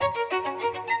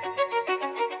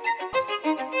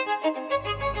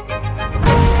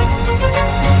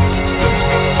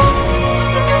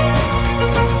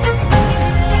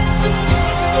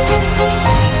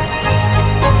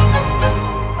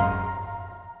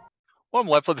Well,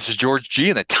 Leffler, this is George G,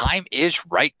 and the time is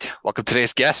right. Welcome to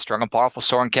today's guest, strong and powerful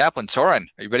Soren Kaplan. Soren,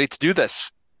 are you ready to do this?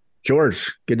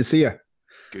 George, good to see you.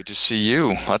 Good to see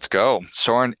you. Let's go.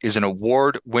 Soren is an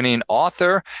award-winning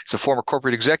author. He's a former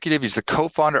corporate executive. He's the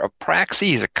co-founder of Praxis.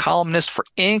 He's a columnist for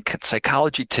Inc. and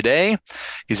Psychology Today.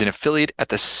 He's an affiliate at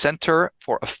the Center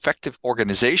for Effective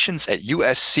Organizations at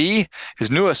USC.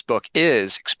 His newest book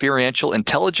is Experiential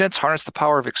Intelligence: Harness the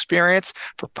Power of Experience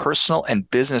for Personal and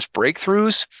Business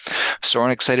Breakthroughs. Soren,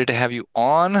 excited to have you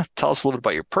on. Tell us a little bit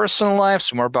about your personal life,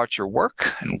 some more about your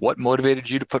work, and what motivated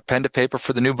you to put pen to paper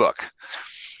for the new book.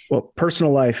 Well,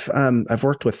 personal life, I've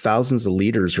worked with thousands of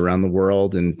leaders around the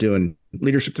world and doing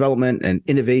leadership development and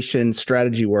innovation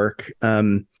strategy work.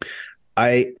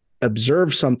 I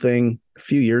observed something a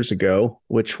few years ago,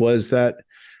 which was that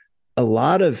a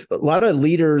lot of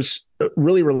leaders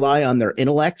really rely on their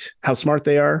intellect, how smart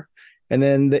they are. And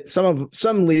then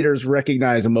some leaders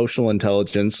recognize emotional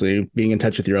intelligence, so being in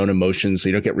touch with your own emotions, so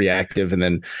you don't get reactive, and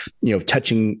then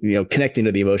connecting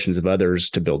to the emotions of others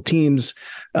to build teams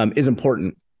is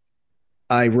important.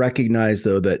 I recognize,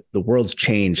 though, that the world's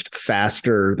changed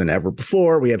faster than ever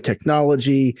before. We have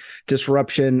technology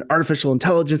disruption, artificial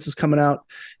intelligence is coming out,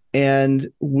 and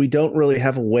we don't really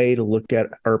have a way to look at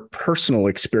our personal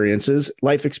experiences,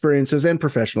 life experiences, and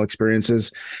professional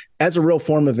experiences as a real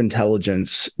form of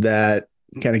intelligence that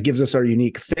kind of gives us our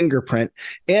unique fingerprint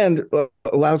and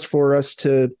allows for us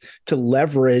to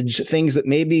leverage things that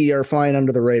maybe are flying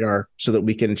under the radar so that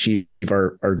we can achieve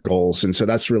our goals. And so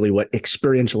that's really what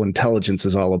experiential intelligence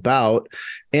is all about.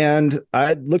 And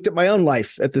I looked at my own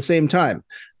life at the same time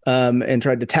and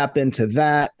tried to tap into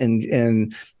that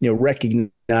and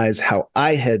recognize how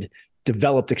I had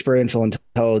developed experiential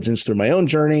intelligence through my own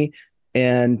journey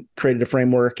and created a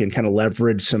framework and kind of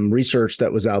leveraged some research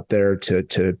that was out there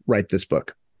to write this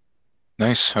book.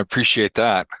 Nice. I appreciate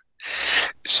that.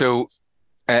 So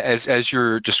as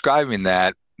you're describing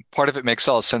that, part of it makes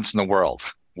all the sense in the world.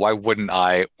 Why wouldn't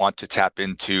I want to tap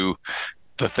into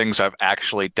the things I've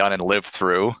actually done and lived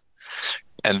through?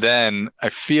 And then I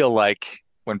feel like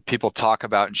when people talk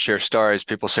about and share stories,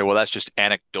 people say, well, that's just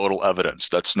anecdotal evidence.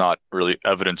 That's not really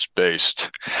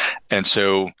evidence-based. And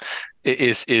so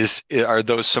are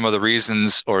those some of the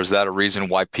reasons, or is that a reason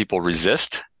why people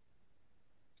resist?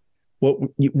 Well,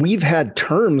 we've had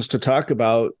terms to talk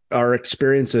about our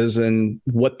experiences and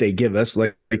what they give us,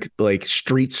 like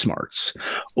street smarts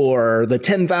or the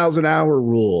 10,000 hour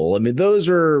rule. I mean, those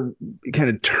are kind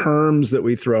of terms that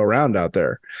we throw around out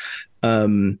there.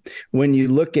 When you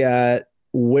look at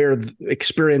where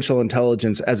experiential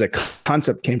intelligence as a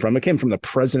concept came from, it came from the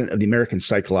president of the American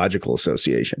Psychological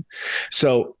Association.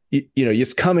 So,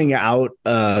 it's coming out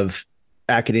of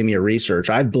academia research.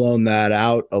 I've blown that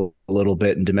out a little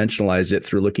bit and dimensionalized it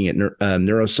through looking at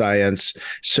neuroscience,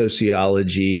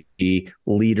 sociology,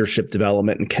 leadership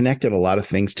development, and connected a lot of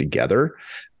things together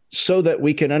so that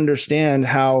we can understand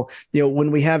how,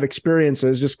 when we have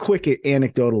experiences, just quick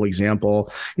anecdotal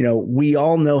example, we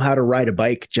all know how to ride a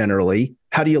bike generally.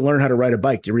 How do you learn how to ride a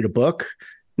bike? Do you read a book?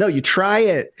 No, you try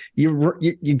it. You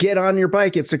get on your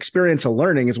bike. It's experiential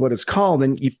learning is what it's called.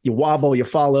 And you wobble, you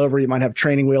fall over. You might have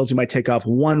training wheels. You might take off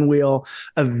one wheel.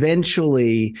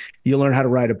 Eventually, you learn how to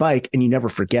ride a bike and you never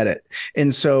forget it.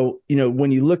 And so,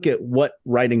 when you look at what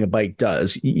riding a bike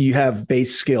does, you have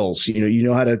base skills. You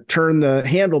know how to turn the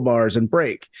handlebars and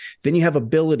brake. Then you have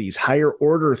abilities, higher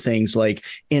order things like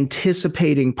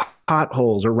anticipating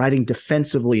potholes or riding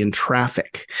defensively in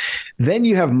traffic. Then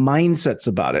you have mindsets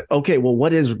about it. Okay, well,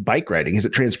 what is bike riding? Is it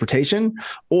transportation,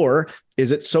 or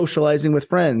is it socializing with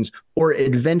friends, or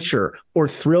adventure, or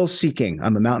thrill seeking?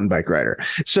 I'm a mountain bike rider.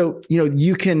 So, you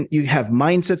have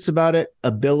mindsets about it,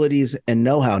 abilities, and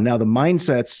know-how. Now, the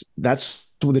mindsets, that's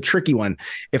the tricky one.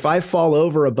 If I fall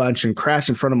over a bunch and crash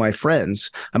in front of my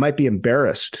friends, I might be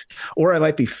embarrassed, or I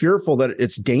might be fearful that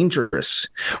it's dangerous,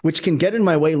 which can get in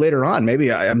my way later on.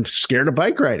 Maybe I'm scared of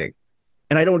bike riding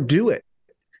and I don't do it.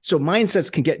 So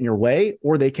mindsets can get in your way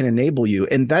or they can enable you.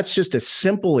 And that's just a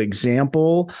simple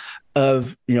example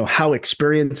of, how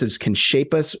experiences can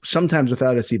shape us, sometimes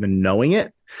without us even knowing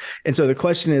it. And so the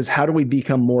question is, how do we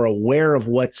become more aware of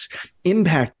what's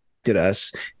impacted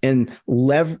us and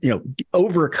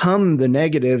overcome the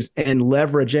negatives and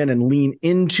leverage in and lean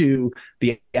into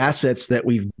the assets that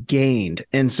we've gained?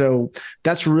 And so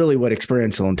that's really what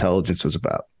experiential intelligence is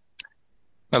about.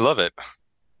 I love it.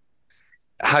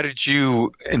 How did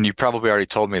you, and you probably already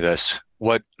told me this,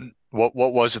 what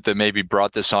was it that maybe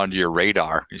brought this onto your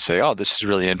radar? You say, oh, this is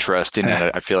really interesting,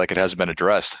 and I feel like it hasn't been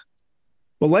addressed.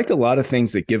 Well, like a lot of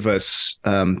things that give us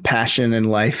passion in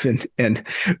life, and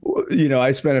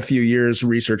I spent a few years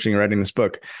researching and writing this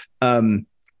book.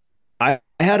 I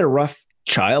had a rough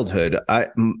childhood.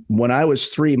 When I was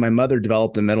 3, my mother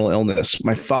developed a mental illness.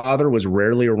 My father was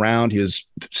rarely around. He was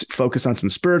focused on some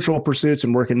spiritual pursuits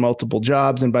and working multiple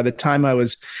jobs. And by the time I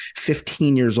was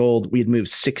 15 years old, we had moved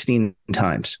 16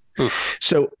 times. Oof.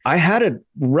 So I had a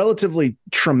relatively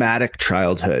traumatic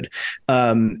childhood.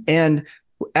 And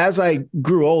as I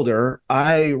grew older,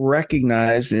 I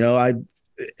recognized, I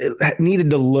needed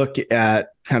to look at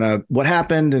kind of what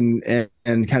happened and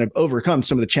kind of overcome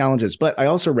some of the challenges. But I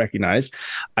also recognized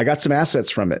I got some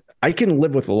assets from it. I can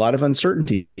live with a lot of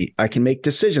uncertainty. I can make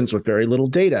decisions with very little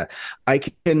data. I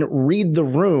can read the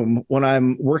room when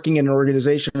I'm working in an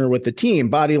organization or with the team,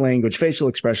 body language, facial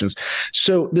expressions.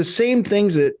 So the same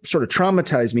things that sort of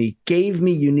traumatized me gave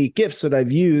me unique gifts that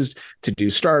I've used to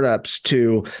do startups,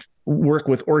 to work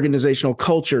with organizational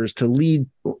cultures, to lead,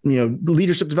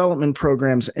 leadership development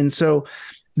programs. And so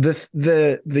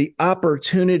the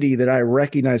opportunity that I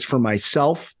recognized for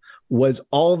myself was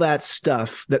all that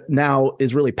stuff that now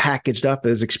is really packaged up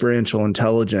as experiential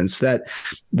intelligence that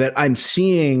I'm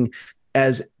seeing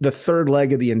as the third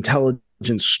leg of the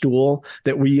intelligence stool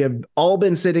that we have all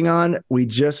been sitting on. We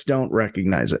just don't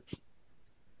recognize it.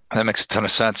 That makes a ton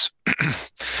of sense.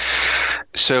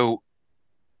 So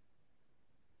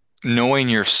knowing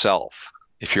yourself,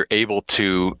 if you're able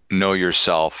to know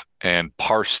yourself and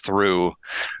parse through,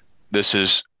 this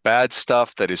is bad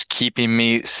stuff that is keeping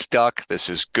me stuck. This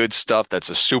is good stuff that's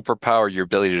a superpower, your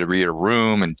ability to read a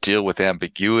room and deal with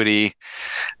ambiguity.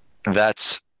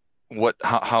 That's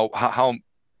how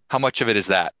much of it is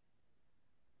that?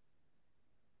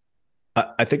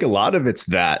 I think a lot of it's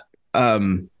that.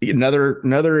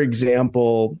 Another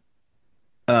example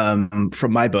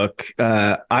from my book.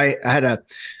 I had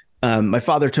my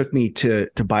father took me to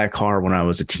buy a car when I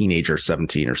was a teenager,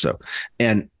 17 or so,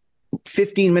 and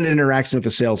 15-minute interaction with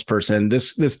a salesperson.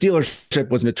 This dealership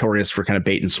was notorious for kind of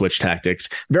bait and switch tactics.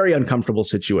 Very uncomfortable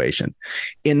situation.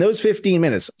 In those 15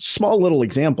 minutes, small little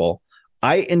example,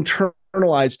 I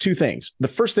internalized 2 things. The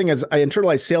first thing is I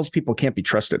internalized salespeople can't be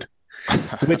trusted,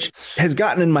 which has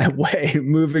gotten in my way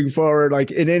moving forward.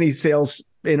 Like in any sales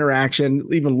interaction,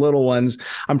 even little ones,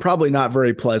 I'm probably not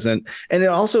very pleasant. And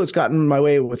it's gotten in my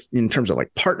way in terms of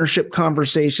like partnership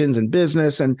conversations and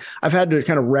business. And I've had to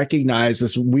kind of recognize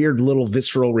this weird little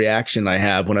visceral reaction I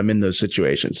have when I'm in those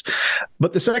situations.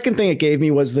 But the second thing it gave me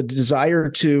was the desire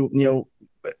to,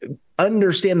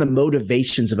 understand the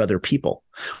motivations of other people,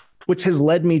 which has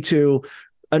led me to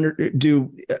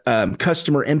do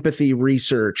customer empathy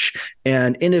research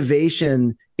and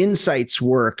innovation insights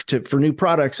work for new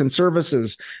products and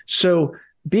services. So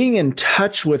being in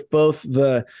touch with both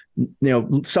the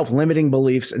self-limiting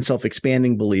beliefs and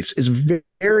self-expanding beliefs is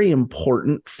very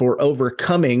important for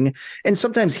overcoming and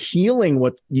sometimes healing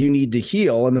what you need to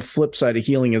heal. And the flip side of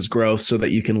healing is growth, so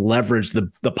that you can leverage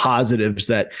the positives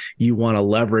that you want to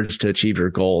leverage to achieve your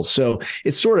goals. So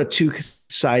it's sort of 2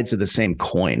 sides of the same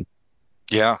coin.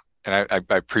 Yeah. And I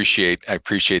appreciate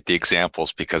the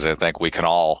examples, because I think we can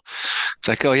all, it's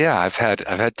like, oh yeah, I've had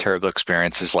terrible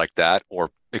experiences like that,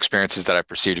 or experiences that I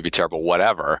perceive to be terrible,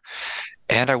 whatever.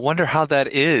 And I wonder how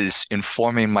that is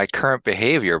informing my current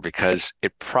behavior, because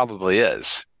it probably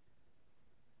is.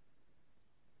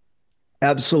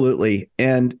 Absolutely.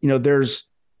 And,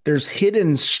 there's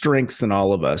hidden strengths in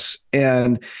all of us.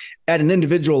 And at an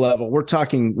individual level, we're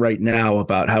talking right now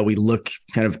about how we look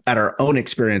kind of at our own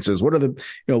experiences. What are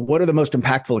the most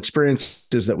impactful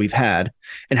experiences that we've had,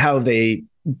 and how have they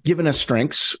given us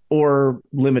strengths or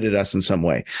limited us in some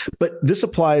way? But this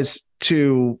applies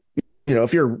to,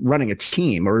 if you're running a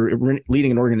team or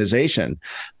leading an organization.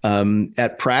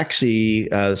 At Praxi,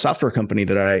 the software company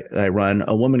that I run,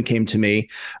 a woman came to me.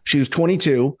 She was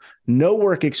 22, no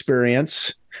work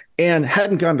experience, and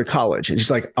hadn't gone to college. And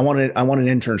she's like, I want an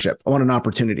internship. I want an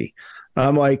opportunity.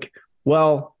 I'm like,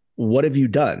 well, what have you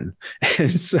done?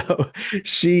 And so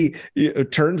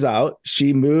it turns out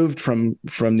she moved from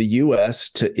the US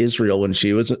to Israel when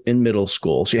she was in middle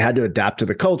school. She had to adapt to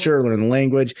the culture, learn the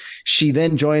language. She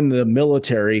then joined the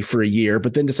military for a year,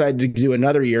 but then decided to do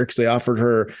another year because they offered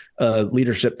her a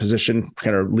leadership position,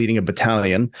 kind of leading a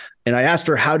battalion. And I asked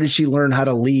her, how did she learn how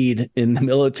to lead in the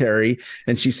military?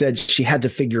 And she said she had to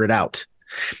figure it out.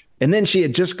 And then she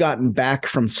had just gotten back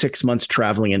from 6 months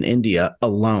traveling in India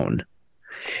alone.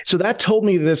 So that told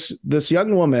me this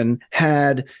young woman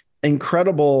had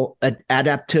incredible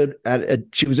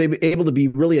she was able to be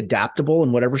really adaptable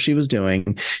in whatever she was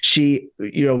doing. She,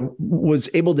 was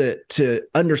able to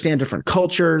understand different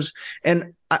cultures.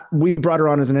 And we brought her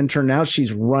on as an intern. Now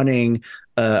she's running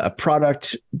a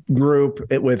product group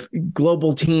with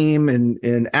global team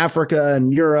in Africa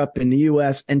and Europe and the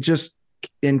US, and just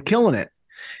killing it.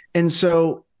 And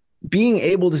so being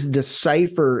able to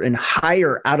decipher and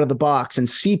hire out of the box and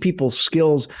see people's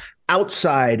skills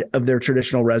outside of their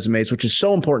traditional resumes, which is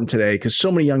so important today because so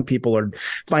many young people are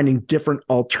finding different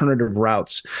alternative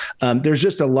routes. There's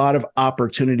just a lot of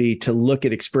opportunity to look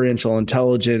at experiential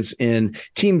intelligence in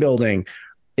team building,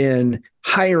 in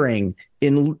hiring,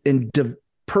 in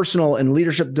personal and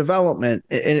leadership development,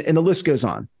 and the list goes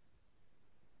on.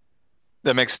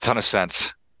 That makes a ton of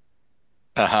sense.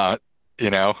 You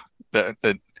know,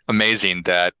 the amazing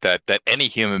that any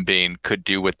human being could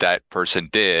do what that person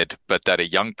did, but that a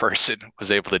young person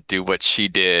was able to do what she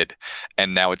did,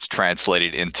 and now it's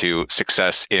translated into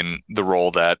success in the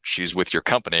role that she's with your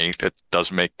company.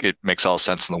 It makes all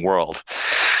sense in the world.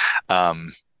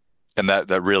 And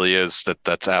that really is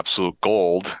that's absolute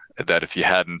gold. That if you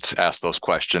hadn't asked those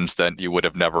questions, then you would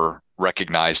have never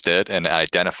recognized it and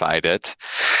identified it.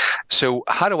 So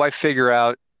how do I figure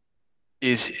out,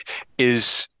 is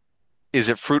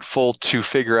it fruitful to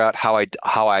figure out how I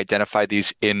identify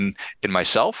these in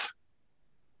myself?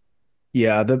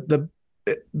 Yeah, the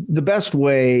best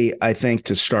way I think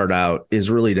to start out is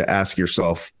really to ask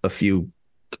yourself a few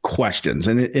questions,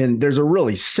 and there's a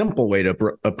really simple way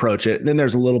to approach it. Then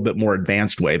there's a little bit more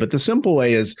advanced way, but the simple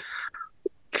way is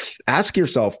ask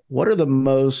yourself, what are the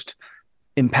most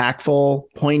impactful,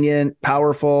 poignant,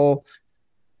 powerful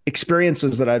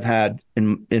experiences that I've had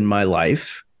in my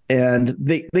life? And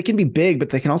they can be big, but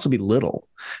they can also be little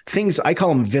things. I call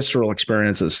them visceral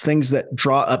experiences, things that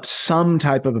draw up some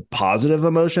type of positive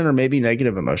emotion or maybe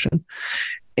negative emotion,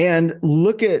 and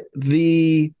look at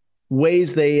the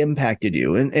ways they impacted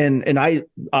you. And I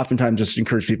oftentimes just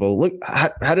encourage people, look,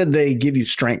 how did they give you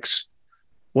strengths?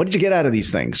 What did you get out of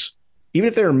these things? Even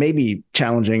if they're maybe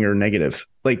challenging or negative,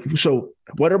 so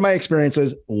what are my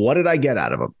experiences? What did I get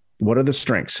out of them? What are the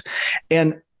strengths?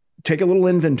 And take a little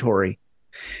inventory.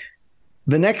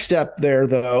 The next step there,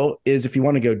 though, is if you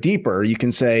want to go deeper, you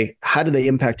can say, how do they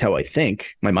impact how I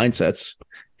think, my mindsets?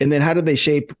 And then how do they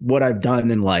shape what I've done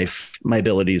in life, my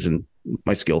abilities and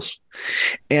my skills?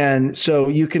 And so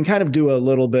you can kind of do a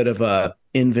little bit of a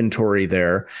inventory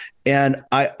there. And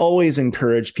I always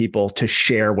encourage people to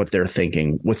share what they're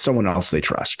thinking with someone else they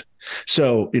trust.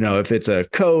 So, if it's a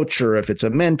coach or if it's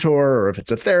a mentor or if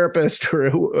it's a therapist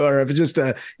or if it's just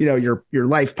your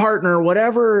life partner,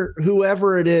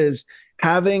 whoever it is,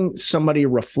 having somebody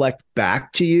reflect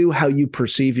back to you how you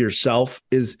perceive yourself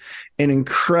is an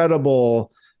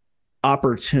incredible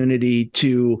opportunity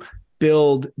to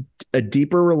build a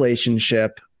deeper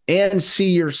relationship and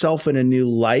see yourself in a new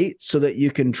light so that you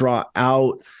can draw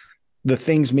out the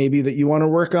things maybe that you want to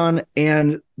work on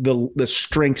and the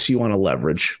strengths you want to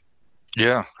leverage.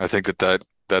 Yeah, I think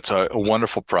that's a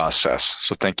wonderful process.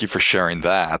 So thank you for sharing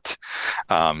that.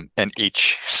 And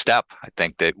each step, I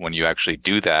think that when you actually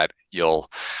do that,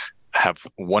 you'll have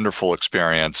wonderful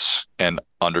experience and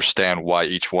understand why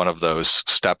each one of those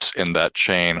steps in that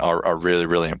chain are really,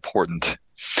 really important.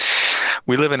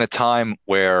 We live in a time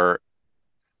where,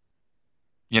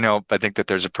 I think that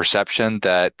there's a perception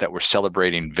that we're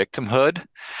celebrating victimhood,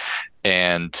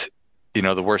 and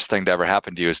the worst thing to ever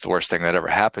happen to you is the worst thing that ever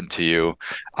happened to you.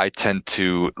 I tend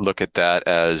to look at that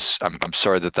as I'm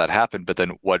sorry that happened, but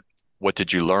then what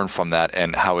did you learn from that,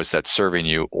 and how is that serving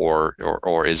you,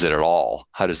 or is it at all?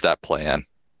 How does that play in?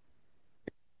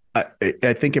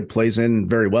 I think it plays in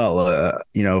very well.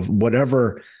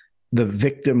 Whatever the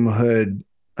victimhood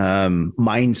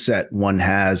mindset one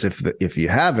has, if you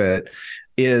have it,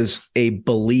 is a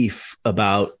belief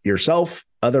about yourself,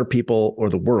 other people, or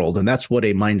the world. And that's what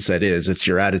a mindset is. It's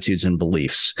your attitudes and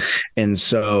beliefs. And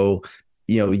so,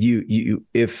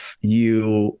 if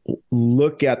you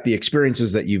look at the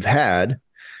experiences that you've had,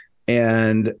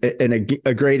 and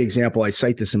a great example, I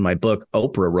cite this in my book.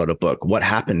 Oprah wrote a book, What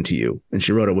Happened to You? And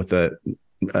she wrote it with a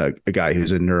guy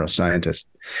who's a neuroscientist.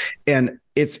 And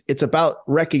it's about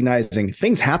recognizing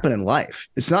things happen in life.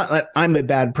 It's not that I'm a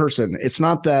bad person. It's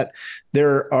not that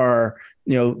there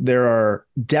are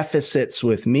deficits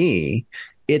with me.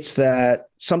 It's that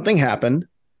something happened.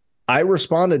 I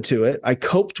responded to it. I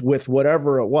coped with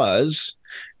whatever it was.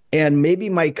 And maybe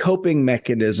my coping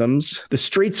mechanisms, the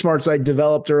street smarts I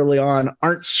developed early on,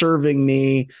 aren't serving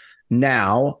me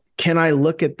now. Can I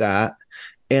look at that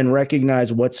and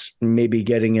recognize what's maybe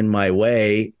getting in my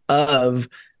way of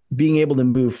being able to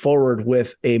move forward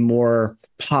with a more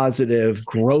positive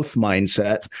growth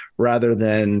mindset rather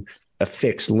than a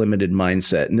fixed, limited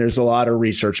mindset? And there's a lot of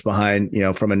research behind,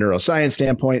 from a neuroscience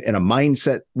standpoint and a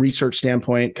mindset research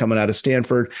standpoint coming out of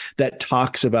Stanford that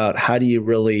talks about how do you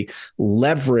really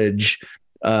leverage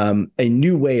a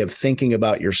new way of thinking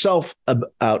about yourself,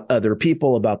 about other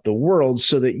people, about the world,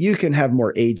 so that you can have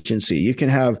more agency. You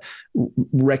can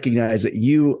recognize that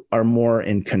you are more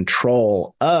in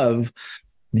control of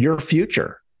your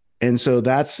future. And so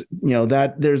that's,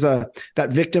 that there's that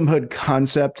victimhood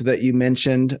concept that you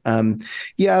mentioned.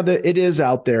 It is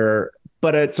out there,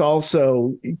 but it's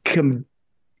also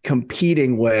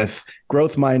competing with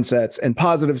growth mindsets and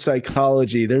positive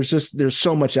psychology. There's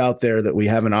so much out there that we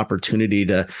have an opportunity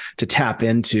to tap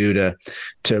into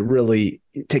to really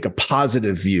take a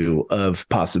positive view of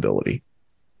possibility.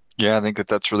 Yeah, I think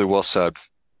that's really well said.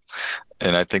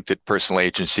 And I think that personal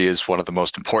agency is one of the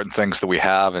most important things that we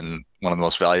have and one of the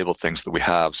most valuable things that we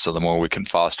have. So the more we can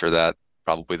foster that,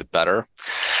 probably the better.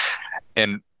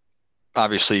 And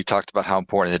obviously you talked about how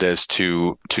important it is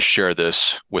to share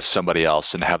this with somebody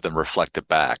else and have them reflect it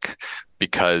back,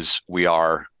 because we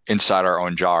are inside our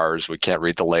own jars. We can't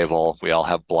read the label. We all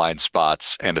have blind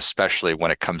spots. And especially when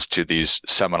it comes to these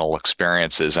seminal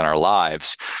experiences in our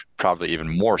lives, probably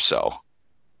even more so.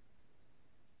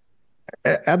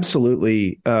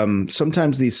 Absolutely.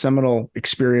 Sometimes these seminal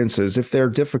experiences, if they're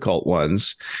difficult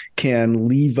ones, can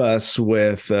leave us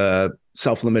with a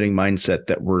self-limiting mindset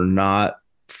that we're not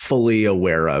fully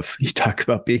aware of. You talk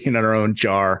about being in our own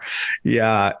jar.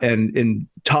 Yeah. And in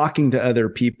talking to other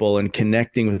people and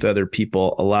connecting with other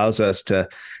people allows us to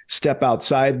step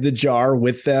outside the jar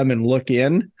with them and look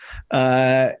in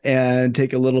and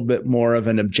take a little bit more of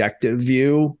an objective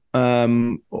view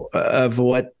of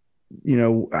what,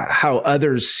 how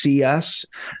others see us.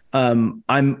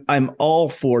 I'm all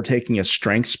for taking a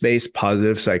strengths-based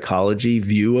positive psychology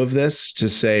view of this to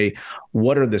say,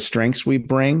 what are the strengths we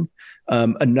bring?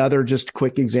 Another just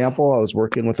quick example, I was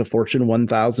working with a Fortune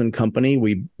 1000 company.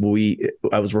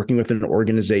 I was working with an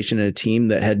organization and a team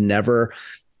that had never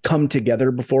come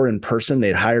together before in person.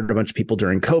 They'd hired a bunch of people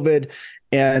during COVID,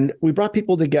 and we brought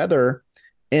people together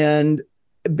and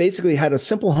basically had a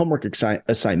simple homework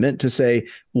assignment to say,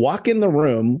 walk in the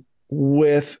room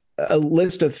with a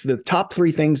list of the top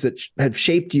 3 things that have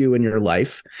shaped you in your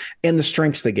life and the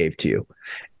strengths they gave to you.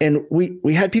 And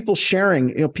we had people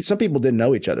sharing, some people didn't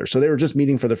know each other, so they were just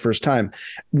meeting for the first time.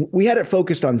 We had it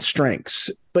focused on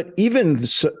strengths, but even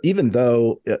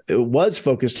though it was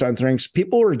focused on strengths,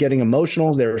 people were getting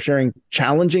emotional. They were sharing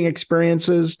challenging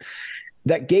experiences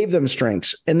that gave them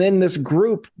strengths. And then this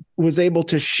group was able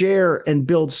to share and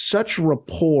build such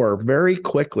rapport very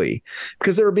quickly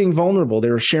because they were being vulnerable. They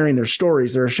were sharing their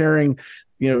stories. They were sharing,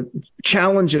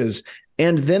 challenges.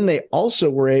 And then they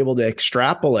also were able to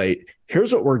extrapolate.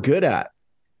 Here's what we're good at.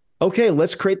 Okay,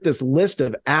 let's create this list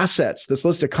of assets, this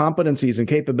list of competencies and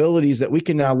capabilities that we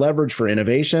can now leverage for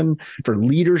innovation, for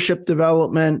leadership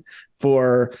development,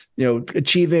 for,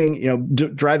 achieving,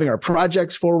 driving our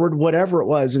projects forward, whatever it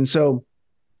was. And so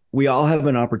we all have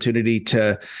an opportunity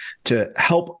to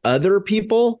help other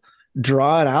people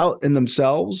draw it out in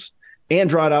themselves and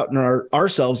draw it out in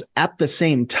ourselves at the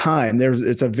same time.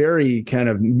 It's a very kind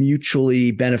of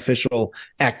mutually beneficial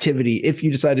activity if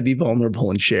you decide to be vulnerable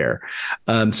and share.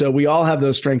 So we all have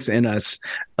those strengths in us.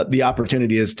 The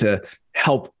opportunity is to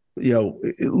help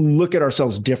look at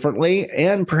ourselves differently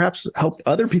and perhaps help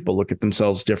other people look at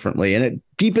themselves differently. And it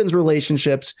deepens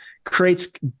relationships, creates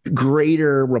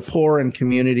greater rapport and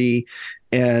community,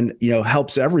 and,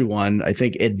 helps everyone, I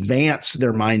think, advance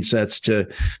their mindsets to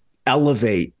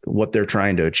elevate what they're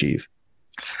trying to achieve.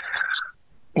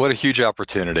 What a huge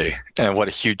opportunity, and what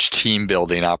a huge team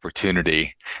building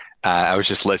opportunity. I was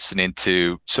just listening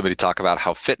to somebody talk about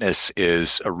how fitness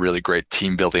is a really great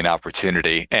team building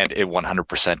opportunity, and it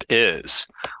 100% is.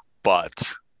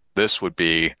 But this would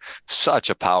be such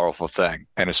a powerful thing.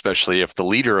 And especially if the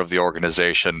leader of the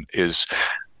organization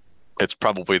it's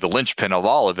probably the linchpin of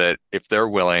all of it. If they're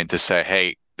willing to say,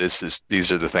 hey,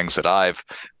 these are the things that I've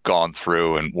gone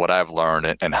through and what I've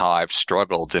learned and how I've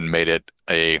struggled and made it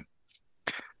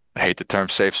I hate the term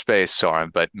safe space, Soren,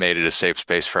 but made it a safe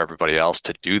space for everybody else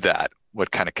to do that. What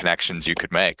kind of connections you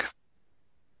could make?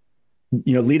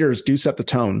 Leaders do set the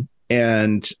tone,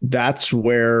 and that's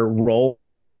where role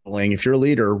modeling, if you're a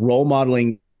leader, role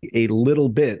modeling a little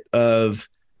bit of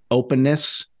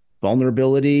openness,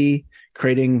 vulnerability,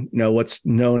 creating, what's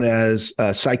known as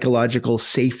psychological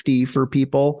safety for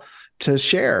people to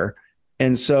share.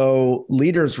 And so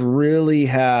leaders really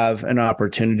have an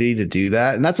opportunity to do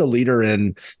that. And that's a leader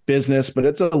in business, but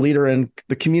it's a leader in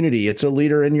the community. It's a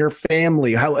leader in your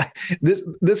family. How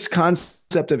this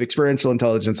concept of experiential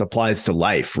intelligence applies to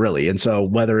life, really. And so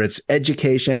whether it's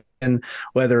education,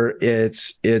 whether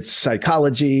it's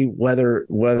psychology, whether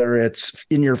it's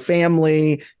in your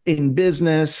family, in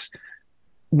business,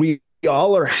 we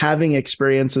all are having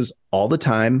experiences all the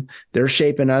time. They're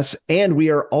shaping us. And we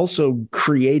are also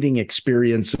creating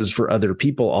experiences for other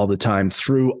people all the time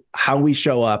through how we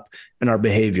show up and our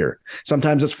behavior.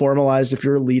 Sometimes it's formalized if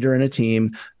you're a leader in a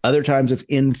team. Other times it's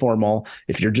informal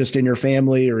if you're just in your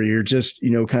family or you're just,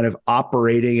 kind of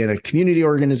operating in a community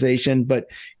organization,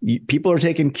 but people are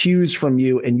taking cues from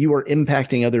you and you are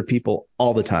impacting other people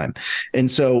all the time. And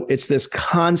so it's this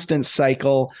constant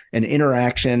cycle and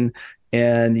interaction.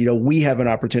 And, we have an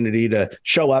opportunity to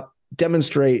show up,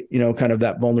 demonstrate, kind of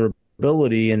that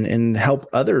vulnerability and help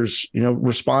others,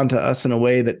 respond to us in a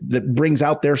way that brings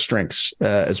out their strengths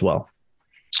as well.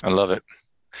 I love it.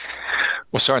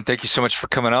 Well, Soren, thank you so much for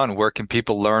coming on. Where can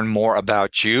people learn more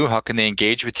about you? How can they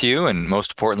engage with you? And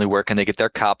most importantly, where can they get their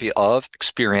copy of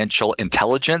Experiential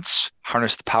Intelligence?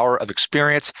 Harness the power of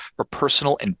experience for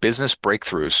personal and business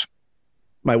breakthroughs.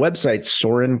 My website's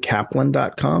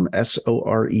sorenkaplan.com,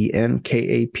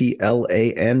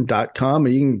 SorenKaplan.com.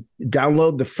 And you can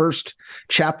download the first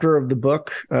chapter of the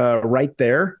book right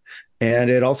there. And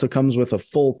it also comes with a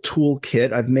full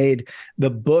toolkit. I've made the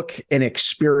book an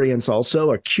experience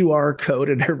also, a QR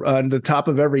code on the top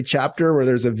of every chapter where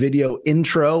there's a video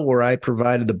intro where I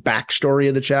provided the backstory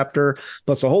of the chapter,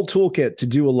 plus a whole toolkit to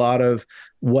do a lot of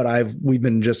what we've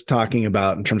been just talking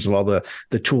about in terms of all the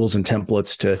tools and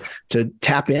templates to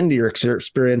tap into your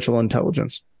experiential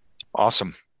intelligence.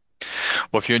 Awesome.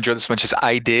 Well, if you enjoyed this as much as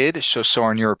I did, show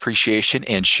Soren your appreciation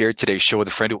and share today's show with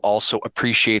a friend who also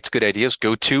appreciates good ideas.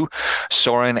 Go to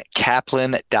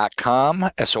sorenkaplan.com,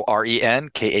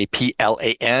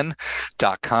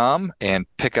 SorenKaplan.com, and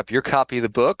pick up your copy of the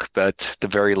book. But at the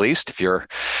very least, if you're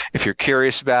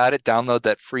curious about it, download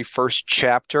that free first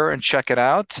chapter and check it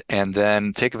out, and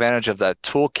then take advantage of that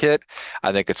toolkit.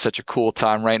 I think it's such a cool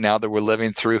time right now that we're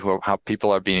living through, how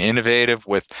people are being innovative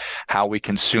with how we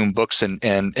consume books and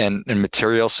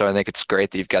material. So I think it's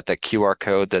great that you've got that QR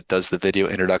code that does the video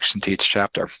introduction to each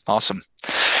chapter. Awesome.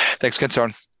 Thanks again,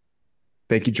 Soren.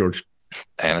 Thank you, George.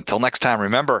 And until next time,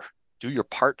 remember, do your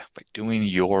part by doing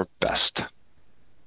your best.